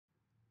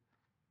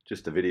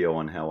Just a video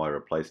on how I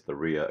replaced the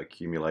rear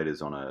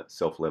accumulators on a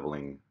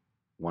self-leveling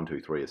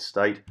 123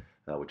 estate,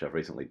 which I've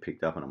recently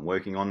picked up and I'm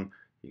working on.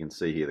 You can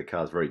see here the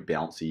car's very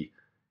bouncy,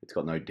 it's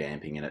got no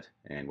damping in it,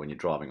 and when you're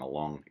driving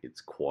along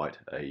it's quite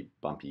a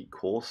bumpy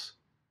course.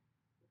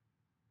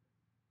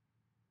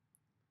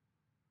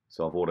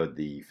 So I've ordered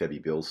the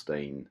Febby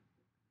Bilstein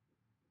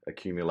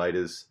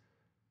accumulators,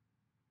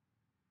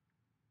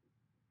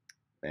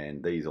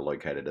 and these are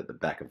located at the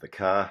back of the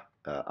car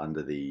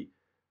under the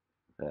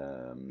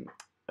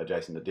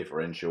adjacent to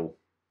differential.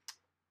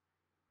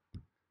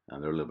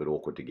 They're a little bit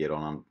awkward to get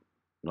on. I'm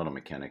not a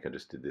mechanic, I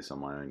just did this on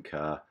my own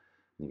car.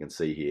 And you can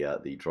see here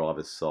the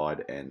driver's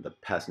side and the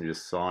passenger's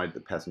side.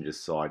 The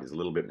passenger's side is a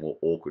little bit more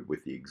awkward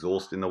with the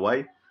exhaust in the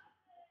way.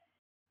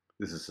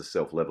 This is a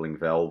self-leveling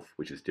valve,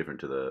 which is different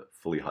to the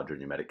fully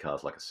hydropneumatic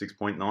cars like a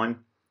 6.9.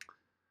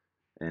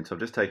 And so I'm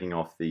just taking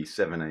off the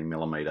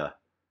 17mm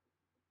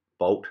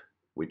bolt,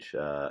 which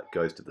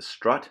goes to the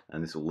strut,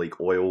 and this will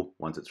leak oil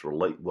once it's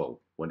released.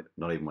 Well,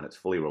 not even when it's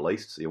fully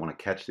released, so you want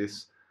to catch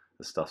this.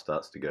 The stuff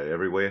starts to go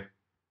everywhere.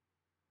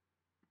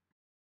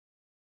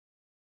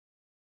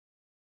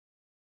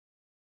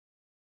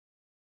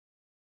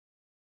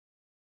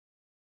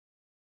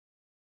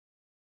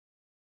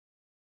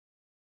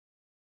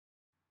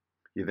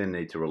 You then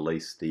need to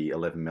release the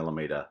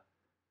 11mm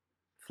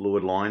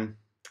fluid line,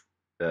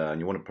 and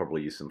you want to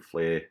probably use some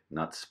flare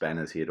nut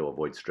spanners here to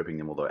avoid stripping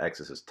them, although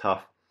access is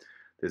tough.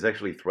 There's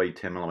actually 3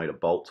 10mm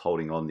bolts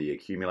holding on the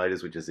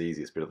accumulators, which is the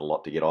easiest bit of the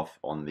lot to get off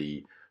on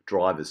the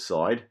driver's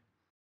side.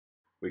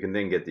 We can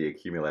then get the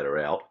accumulator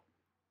out,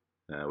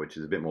 which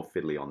is a bit more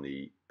fiddly on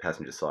the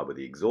passenger side with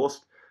the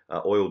exhaust.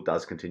 Oil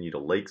does continue to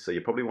leak, so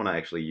you probably want to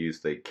actually use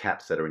the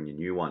caps that are in your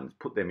new ones.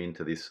 Put them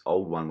into this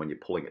old one when you're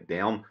pulling it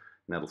down, and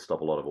that'll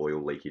stop a lot of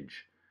oil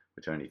leakage,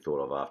 which I only thought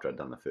of after I'd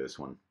done the first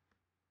one.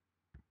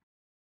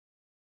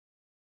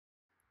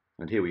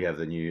 And here we have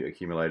the new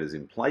accumulators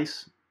in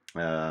place.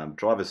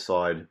 Driver's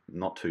side,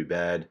 not too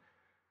bad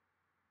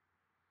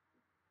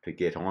to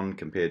get on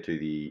compared to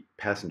the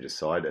passenger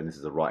side, and this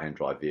is a right-hand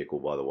drive vehicle,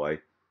 by the way,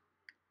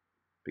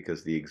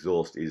 because the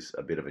exhaust is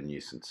a bit of a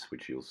nuisance,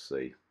 which you'll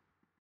see.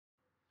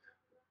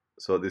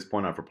 So at this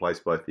point I've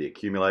replaced both the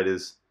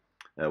accumulators,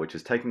 which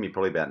has taken me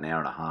probably about an hour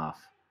and a half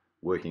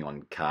working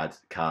on car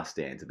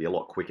stands. It'd be a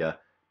lot quicker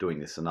doing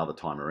this another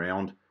time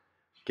around.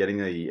 Getting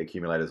the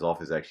accumulators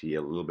off is actually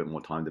a little bit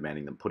more time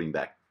demanding than putting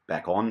back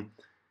on,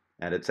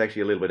 and it's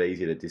actually a little bit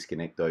easier to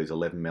disconnect those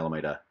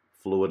 11mm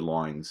fluid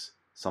lines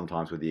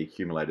sometimes with the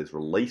accumulators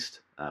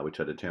released, which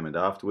I determined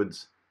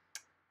afterwards.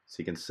 So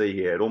you can see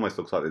here, it almost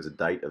looks like there's a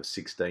date of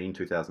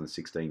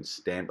 2016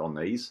 stamped on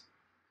these,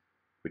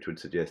 which would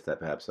suggest that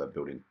perhaps they're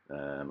built in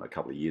a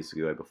couple of years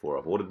ago before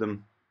I've ordered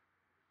them.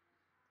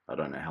 I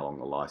don't know how long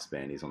the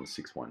lifespan is on the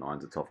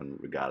 6.9s. It's often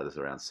regarded as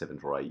around 7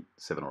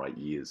 or 8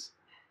 years.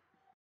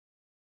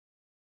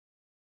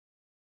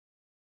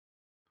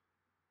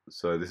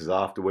 So this is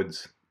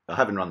afterwards. I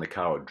haven't run the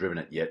car or driven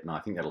it yet, and I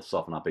think that'll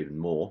soften up even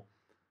more.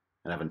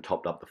 And I haven't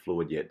topped up the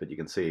fluid yet, but you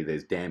can see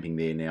there's damping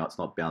there now. It's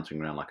not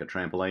bouncing around like a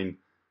trampoline. And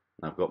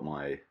I've got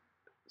my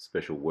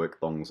special work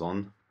thongs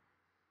on.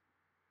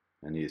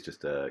 And here's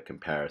just a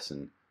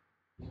comparison.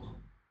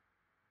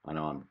 I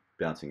know I'm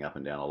bouncing up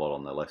and down a lot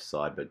on the left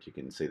side, but you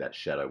can see that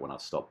shadow when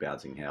I've stopped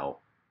bouncing, how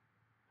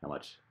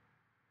much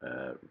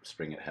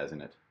spring it has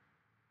in it.